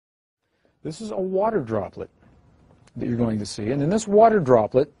This is a water droplet that you're going to see. And in this water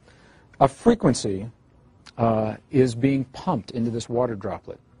droplet, a frequency is being pumped into this water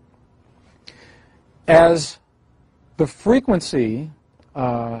droplet. As the frequency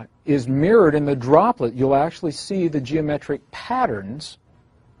is mirrored in the droplet, you'll actually see the geometric patterns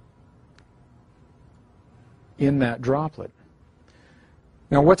in that droplet.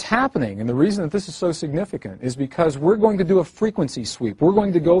 Now what's happening, and the reason that this is so significant, is because we're going to do a frequency sweep. We're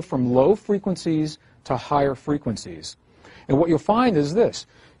going to go from low frequencies to higher frequencies. And what you'll find is this.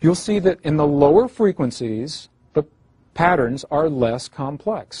 You'll see that in the lower frequencies, the patterns are less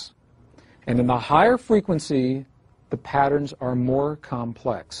complex. And in the higher frequency, the patterns are more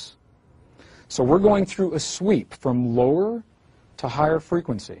complex. So we're going through a sweep from lower to higher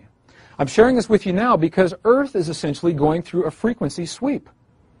frequency. I'm sharing this with you now because Earth is essentially going through a frequency sweep.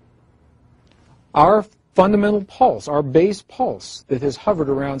 Our fundamental pulse, our base pulse that has hovered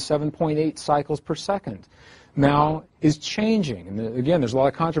around 7.8 cycles per second, now is changing. And again, there's a lot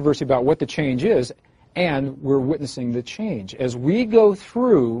of controversy about what the change is, and we're witnessing the change. As we go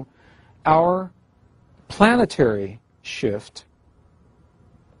through our planetary shift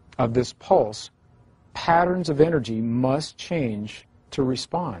of this pulse, patterns of energy must change to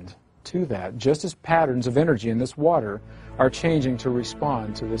respond to that, just as patterns of energy in this water are changing to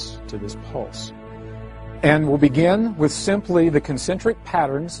respond to this pulse. And we'll begin with simply the concentric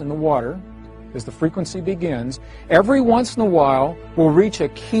patterns in the water. As the frequency begins, every once in a while we'll reach a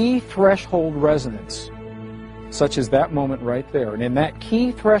key threshold resonance, such as that moment right there. And in that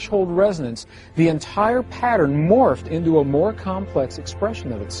key threshold resonance, the entire pattern morphed into a more complex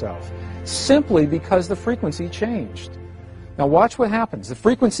expression of itself, simply because the frequency changed. Now watch what happens. The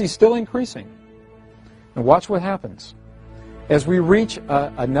frequency is still increasing. Now watch what happens. As we reach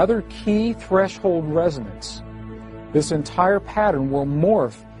another key threshold resonance, this entire pattern will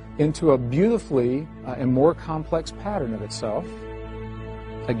morph into a beautifully and more complex pattern of itself,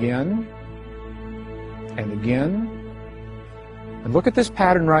 again and again. And look at this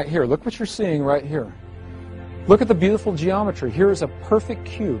pattern right here. Look what you're seeing right here. Look at the beautiful geometry. Here is a perfect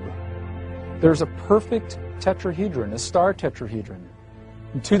cube. There's a perfect tetrahedron, a star tetrahedron.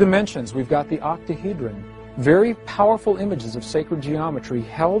 In 2 dimensions, we've got the octahedron. Very powerful images of sacred geometry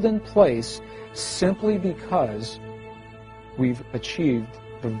held in place simply because we've achieved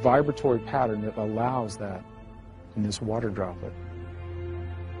the vibratory pattern that allows that in this water droplet.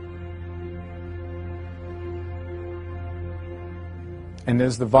 And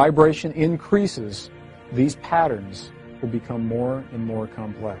as the vibration increases, these patterns will become more and more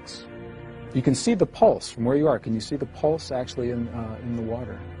complex. You can see the pulse from where you are. Can you see the pulse actually in the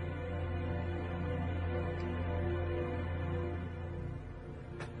water?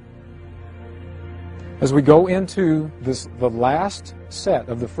 As we go into the last set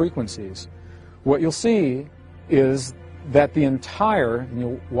of the frequencies, what you'll see is that the entire, and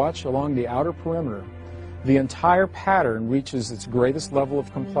you'll watch along the outer perimeter, the entire pattern reaches its greatest level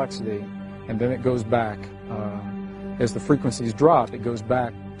of complexity, and then it goes back, as the frequencies drop, it goes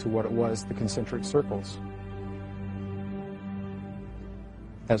back to what it was, the concentric circles,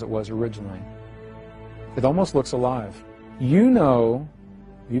 as it was originally. It almost looks alive. You know,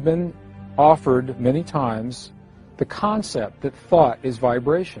 you've been offered many times the concept that thought is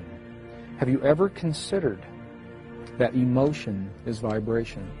vibration. Have you ever considered that emotion is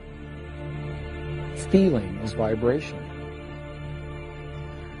vibration? Feeling is vibration.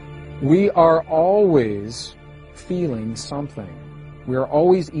 We are always feeling something. We are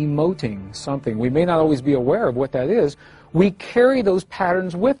always emoting something. We may not always be aware of what that is. We carry those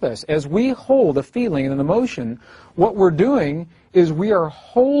patterns with us. As we hold a feeling and an emotion, what we're doing is we are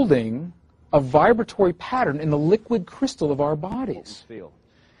holding a vibratory pattern in the liquid crystal of our bodies.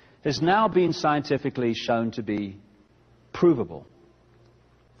 Has now been scientifically shown to be provable.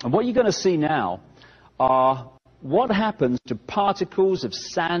 And what you're going to see now are what happens to particles of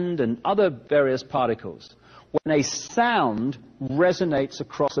sand and other various particles when a sound resonates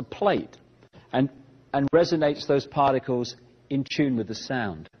across a plate and resonates those particles in tune with the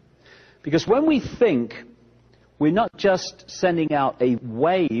sound. Because when we think, we're not just sending out a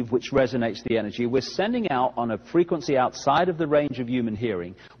wave which resonates the energy, we're sending out on a frequency outside of the range of human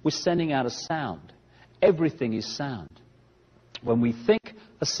hearing, we're sending out a sound. Everything is sound. When we think,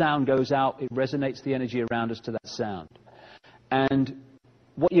 a sound goes out, it resonates the energy around us to that sound. And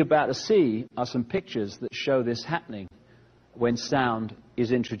what you're about to see are some pictures that show this happening when sound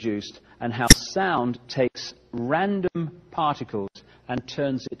is introduced, and how sound takes random particles and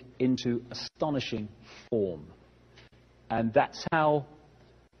turns it into astonishing form. And that's how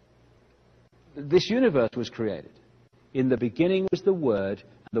this universe was created. In the beginning was the Word,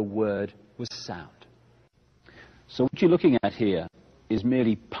 the Word was sound. So what you're looking at here is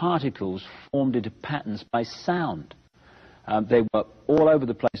merely particles formed into patterns by sound. They were all over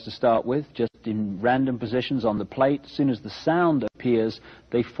the place to start with, just in random positions on the plate. As soon as the sound appears,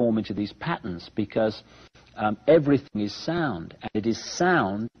 they form into these patterns because everything is sound, and it is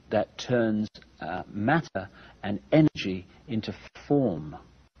sound that turns matter and energy into form.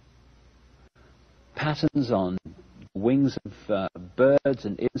 Patterns on wings of birds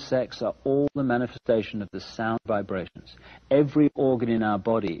and insects are all the manifestation of the sound vibrations. Every organ in our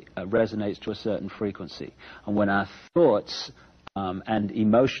body resonates to a certain frequency. And when our thoughts and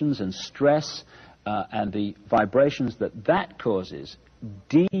emotions and stress and the vibrations that causes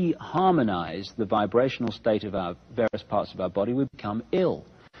de-harmonize the vibrational state of our various parts of our body, we become ill.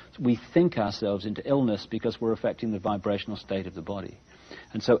 We think ourselves into illness because we're affecting the vibrational state of the body.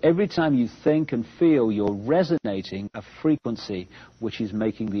 And so every time you think and feel, you're resonating a frequency which is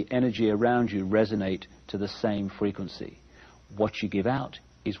making the energy around you resonate to the same frequency. What you give out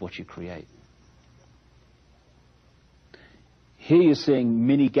is what you create. Here you're seeing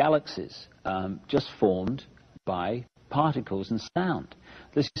mini galaxies just formed by particles and sound.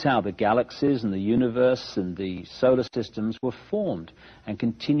 This is how the galaxies and the universe and the solar systems were formed and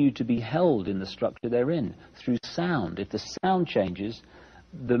continue to be held in the structure they're in through sound. If the sound changes,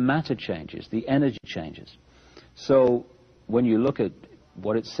 the matter changes, the energy changes. So when you look at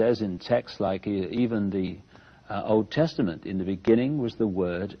what it says in texts like even the Old Testament, in the beginning was the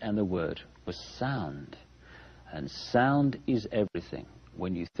Word, and the Word was sound. And sound is everything.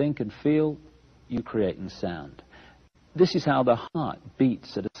 When you think and feel, you're creating sound. This is how the heart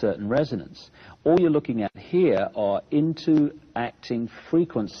beats at a certain resonance. All you're looking at here are interacting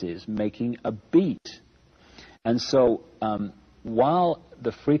frequencies making a beat. And so while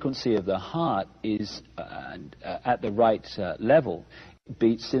the frequency of the heart is at the right level, it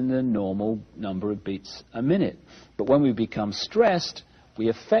beats in the normal number of beats a minute. But when we become stressed, we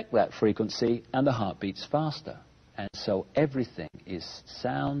affect that frequency and the heart beats faster. And so everything is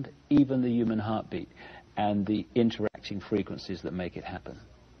sound, even the human heartbeat, and the interacting frequencies that make it happen.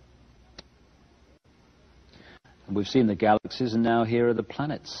 And we've seen the galaxies, and now here are the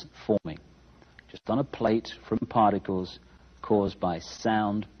planets forming, just on a plate from particles caused by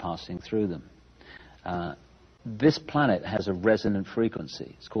sound passing through them. This planet has a resonant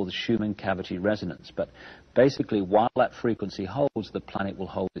frequency. It's called the Schumann cavity resonance. But basically, while that frequency holds, the planet will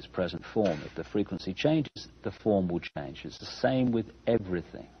hold its present form. If the frequency changes, the form will change. It's the same with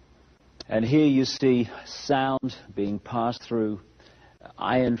everything. And here you see sound being passed through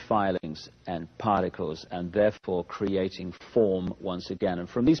ion filings and particles, and therefore creating form once again. And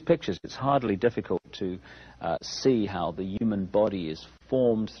from these pictures, it's hardly difficult to see how the human body is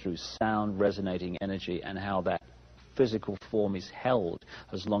formed through sound resonating energy, and how that physical form is held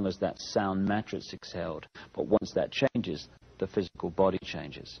as long as that sound matrix is held. But once that changes, the physical body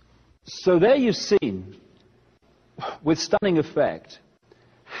changes. So there you've seen, with stunning effect,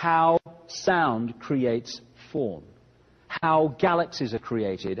 how sound creates form, how galaxies are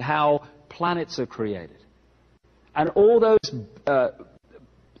created, how planets are created. And all those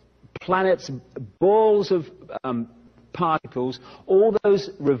planets, balls of particles, all those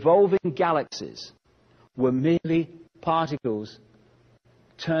revolving galaxies were merely particles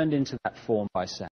turned into that form by sound.